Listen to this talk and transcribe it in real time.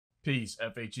Peace,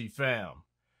 FHE fam.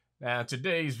 Now, in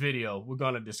today's video, we're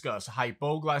going to discuss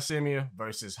hypoglycemia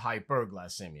versus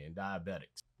hyperglycemia in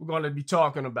diabetics. We're going to be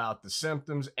talking about the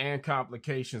symptoms and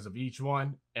complications of each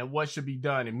one and what should be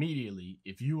done immediately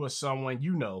if you or someone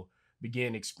you know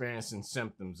begin experiencing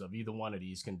symptoms of either one of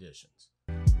these conditions.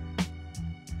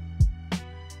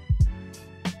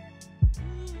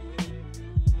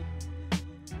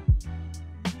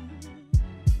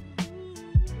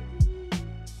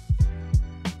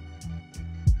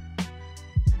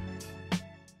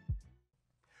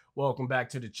 Welcome back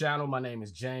to the channel. My name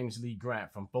is James Lee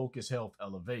Grant from Focus Health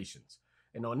Elevations.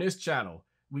 And on this channel,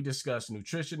 we discuss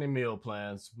nutrition and meal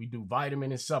plans. We do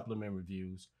vitamin and supplement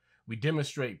reviews. We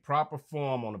demonstrate proper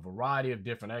form on a variety of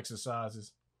different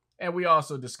exercises. And we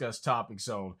also discuss topics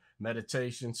on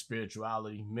meditation,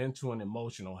 spirituality, mental and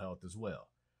emotional health as well.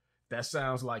 If that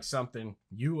sounds like something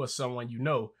you or someone you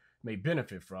know may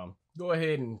benefit from, go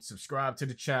ahead and subscribe to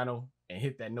the channel and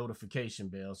hit that notification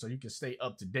bell so you can stay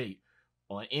up to date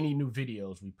on any new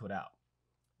videos we put out.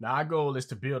 Now, our goal is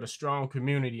to build a strong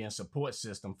community and support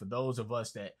system for those of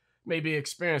us that may be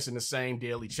experiencing the same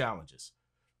daily challenges.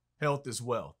 Health is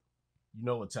wealth. You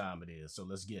know what time it is, so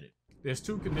let's get it. There's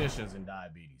two conditions in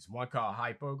diabetes, one called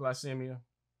hypoglycemia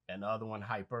and the other one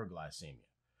hyperglycemia,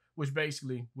 which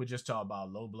basically we're just talking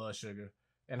about low blood sugar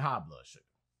and high blood sugar.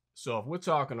 So if we're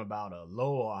talking about a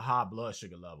low or a high blood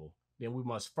sugar level, then we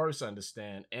must first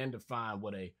understand and define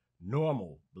what a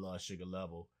normal blood sugar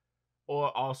level,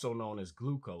 or also known as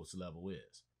glucose level,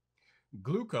 is.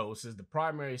 Glucose is the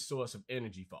primary source of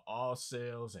energy for all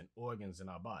cells and organs in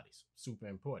our bodies. Super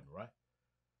important, right?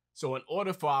 So in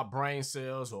order for our brain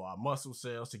cells or our muscle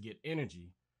cells to get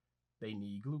energy, they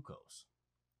need glucose.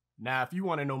 Now, if you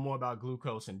want to know more about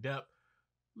glucose in depth,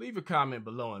 leave a comment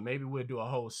below and maybe we'll do a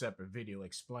whole separate video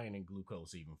explaining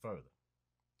glucose even further.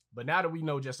 But now that we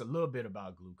know just a little bit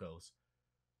about glucose,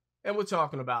 and we're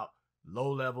talking about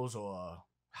low levels or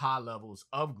high levels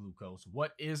of glucose,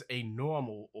 what is a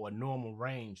normal or normal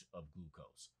range of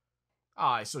glucose?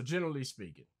 All right, so generally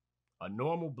speaking, a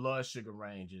normal blood sugar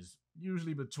range is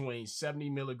usually between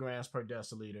 70 milligrams per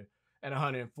deciliter and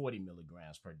 140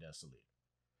 milligrams per deciliter.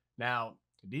 Now,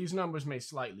 these numbers may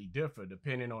slightly differ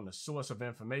depending on the source of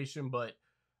information, but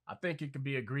I think it can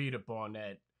be agreed upon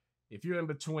that if you're in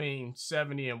between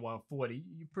 70 and 140,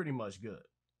 you're pretty much good.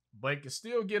 But it can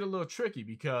still get a little tricky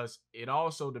because it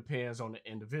also depends on the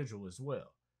individual as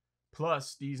well.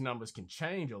 Plus, these numbers can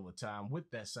change over time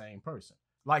with that same person.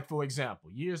 Like, for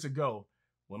example, years ago,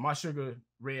 when my sugar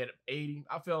read 80,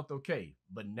 I felt okay.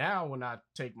 But now when I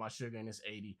take my sugar and it's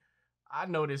 80, I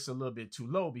notice a little bit too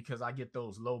low because I get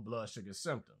those low blood sugar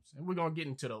symptoms. And we're going to get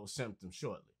into those symptoms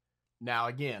shortly. Now,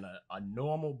 again, a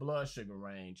normal blood sugar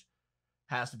range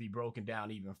has to be broken down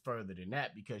even further than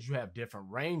that because you have different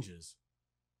ranges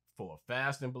for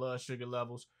fasting blood sugar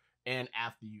levels and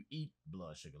after you eat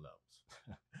blood sugar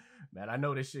levels. Man, I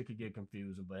know this shit could get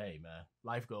confusing, but hey, man,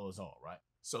 life goes on, right?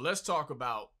 So let's talk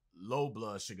about low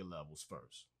blood sugar levels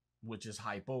first, which is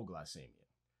hypoglycemia.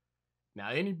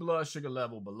 Now, any blood sugar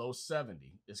level below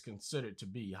 70 is considered to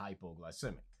be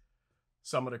hypoglycemic.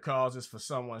 Some of the causes for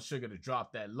someone's sugar to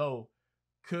drop that low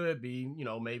could be,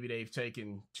 maybe they've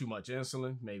taken too much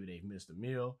insulin, maybe they've missed a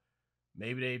meal,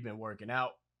 maybe they've been working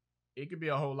out. It could be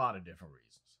a whole lot of different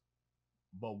reasons.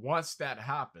 But once that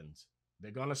happens,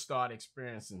 they're going to start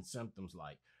experiencing symptoms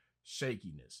like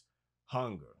shakiness,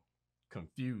 hunger,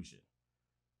 confusion.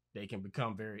 They can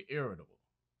become very irritable,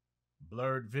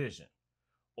 blurred vision,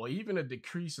 or even a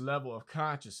decreased level of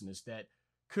consciousness that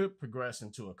could progress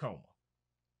into a coma.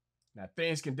 Now,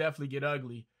 things can definitely get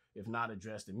ugly if not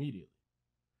addressed immediately.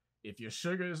 If your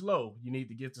sugar is low, you need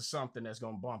to get to something that's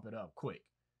going to bump it up quick.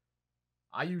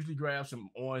 I usually grab some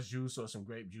orange juice or some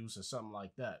grape juice or something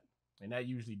like that. And that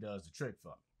usually does the trick for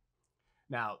me.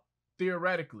 Now,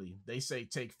 theoretically, they say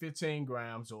take 15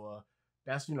 grams or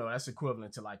that's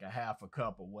equivalent to like a half a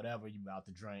cup or whatever you're about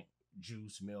to drink,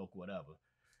 juice, milk, whatever.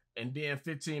 And then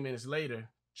 15 minutes later,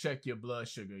 check your blood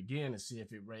sugar again and see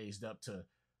if it raised up to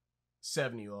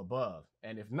 70 or above.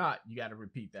 And if not, you got to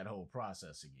repeat that whole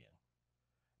process again.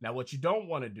 Now, what you don't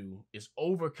want to do is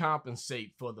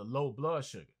overcompensate for the low blood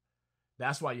sugar.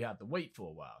 That's why you have to wait for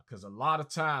a while, because a lot of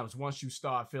times once you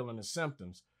start feeling the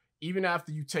symptoms, even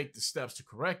after you take the steps to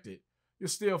correct it, you're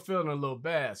still feeling a little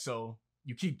bad. So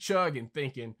you keep chugging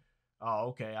thinking, oh,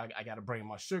 okay, I got to bring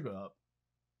my sugar up.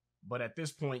 But at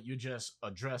this point, you're just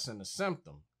addressing the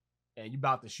symptom and you're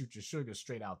about to shoot your sugar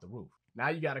straight out the roof. Now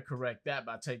you got to correct that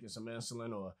by taking some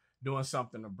insulin or doing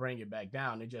something to bring it back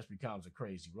down. It just becomes a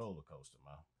crazy roller coaster,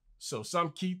 man. So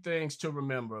some key things to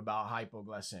remember about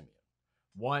hypoglycemia.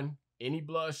 One, Any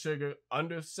blood sugar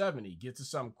under 70, get to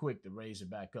something quick to raise it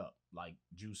back up, like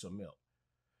juice or milk.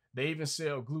 They even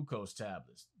sell glucose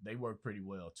tablets. They work pretty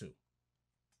well too.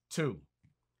 2,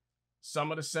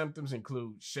 some of the symptoms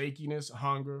include shakiness,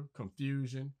 hunger,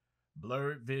 confusion,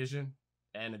 blurred vision,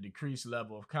 and a decreased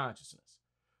level of consciousness.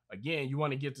 Again, you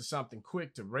want to get to something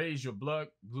quick to raise your blood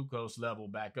glucose level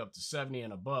back up to 70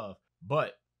 and above,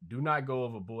 but do not go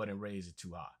overboard and raise it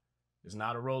too high. It's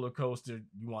not a roller coaster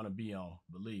you want to be on.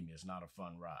 Believe me, it's not a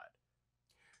fun ride.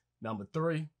 Number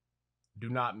 3, do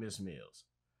not miss meals.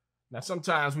 Now,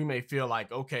 sometimes we may feel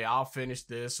like, okay, I'll finish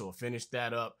this or finish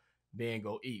that up, then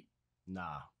go eat.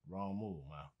 Nah, wrong move,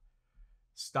 man.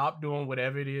 Stop doing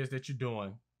whatever it is that you're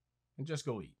doing and just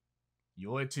go eat.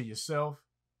 You owe it to yourself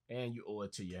and you owe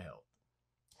it to your health.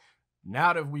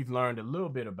 Now that we've learned a little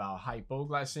bit about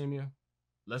hypoglycemia,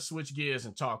 let's switch gears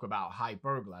and talk about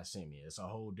hyperglycemia. It's a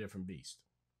whole different beast.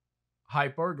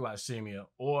 Hyperglycemia,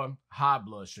 or high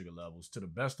blood sugar levels, to the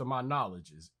best of my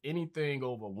knowledge, is anything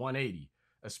over 180,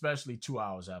 especially 2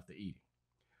 hours after eating.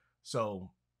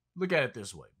 So look at it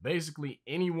this way. Basically,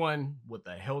 anyone with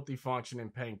a healthy functioning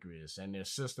pancreas and their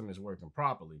system is working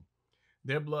properly,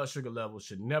 their blood sugar levels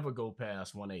should never go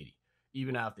past 180,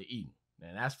 even after eating.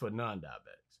 And that's for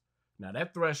non-diabetics. Now,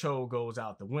 that threshold goes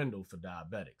out the window for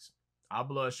diabetics. Our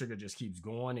blood sugar just keeps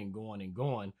going and going and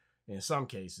going, in some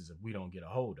cases, if we don't get a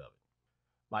hold of it.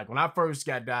 Like when I first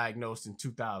got diagnosed in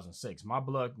 2006, my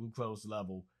blood glucose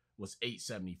level was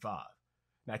 875.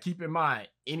 Now, keep in mind,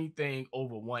 anything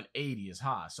over 180 is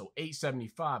high, so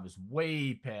 875 is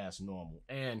way past normal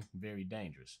and very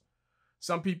dangerous.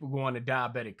 Some people go into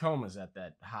diabetic comas at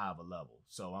that high of a level,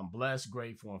 so I'm blessed,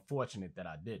 grateful, and fortunate that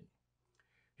I didn't.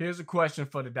 Here's a question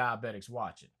for the diabetics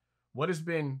watching. What has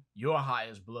been your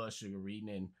highest blood sugar reading,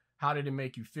 and how did it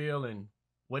make you feel, and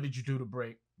what did you do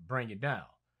to bring it down?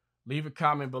 Leave a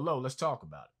comment below. Let's talk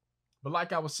about it. But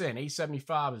like I was saying,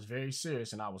 875 is very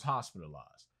serious, and I was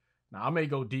hospitalized. Now, I may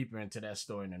go deeper into that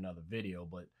story in another video,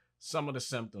 but some of the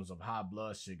symptoms of high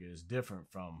blood sugar is different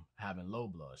from having low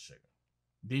blood sugar.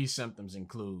 These symptoms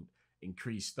include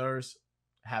increased thirst,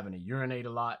 having to urinate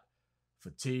a lot,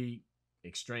 fatigue,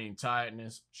 extreme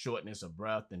tiredness, shortness of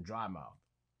breath, and dry mouth.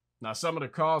 Now, some of the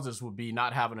causes would be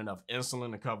not having enough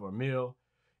insulin to cover a meal,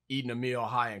 eating a meal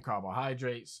high in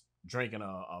carbohydrates, drinking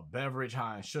a beverage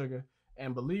high in sugar,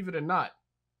 and believe it or not,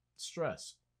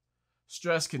 stress.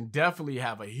 Stress can definitely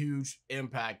have a huge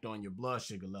impact on your blood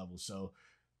sugar levels, so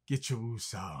get your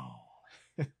woos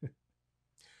on.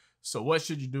 So what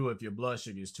should you do if your blood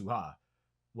sugar is too high?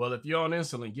 Well, if you're on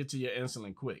insulin, get to your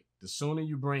insulin quick. The sooner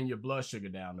you bring your blood sugar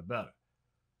down, the better.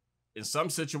 In some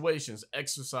situations,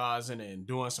 exercising and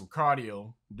doing some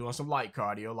cardio, doing some light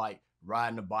cardio like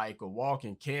riding a bike or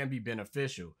walking can be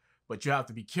beneficial, but you have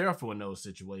to be careful in those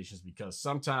situations because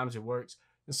sometimes it works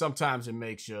and sometimes it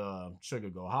makes your sugar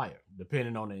go higher,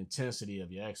 depending on the intensity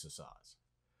of your exercise.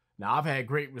 Now, I've had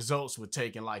great results with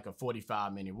taking like a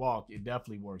 45-minute walk. It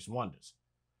definitely works wonders.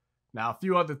 Now, a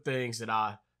few other things that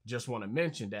I just want to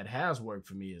mention that has worked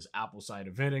for me is apple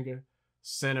cider vinegar,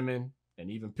 cinnamon,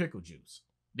 and even pickle juice.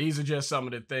 These are just some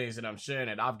of the things that I'm sharing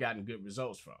that I've gotten good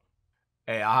results from.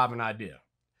 Hey, I have an idea.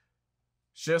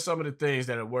 Share some of the things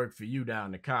that have worked for you down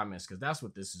in the comments, because that's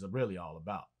what this is really all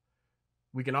about.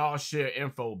 We can all share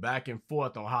info back and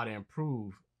forth on how to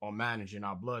improve on managing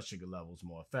our blood sugar levels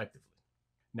more effectively.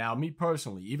 Now, me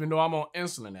personally, even though I'm on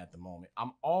insulin at the moment,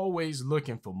 I'm always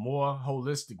looking for more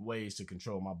holistic ways to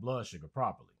control my blood sugar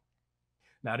properly.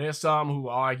 Now, there's some who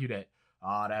argue that,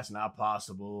 that's not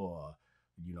possible, or,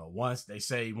 once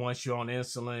you're on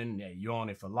insulin, you're on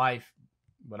it for life,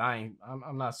 but I'm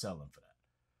not selling for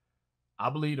that. I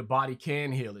believe the body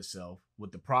can heal itself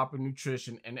with the proper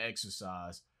nutrition and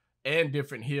exercise and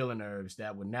different healing herbs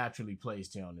that were naturally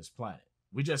placed here on this planet.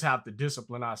 We just have to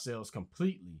discipline ourselves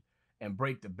completely and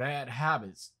break the bad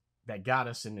habits that got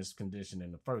us in this condition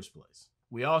in the first place.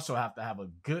 We also have to have a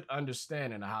good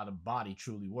understanding of how the body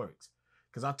truly works.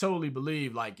 Because I totally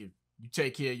believe, like, if you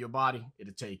take care of your body,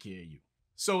 it'll take care of you.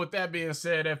 So with that being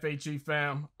said, FHE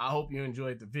fam, I hope you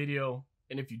enjoyed the video.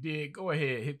 And if you did, go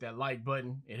ahead, hit that like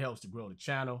button. It helps to grow the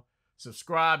channel.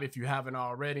 Subscribe if you haven't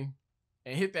already.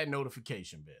 And hit that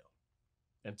notification bell.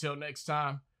 Until next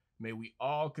time, may we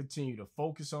all continue to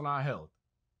focus on our health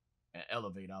and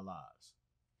elevate our lives.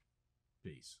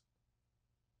 Peace.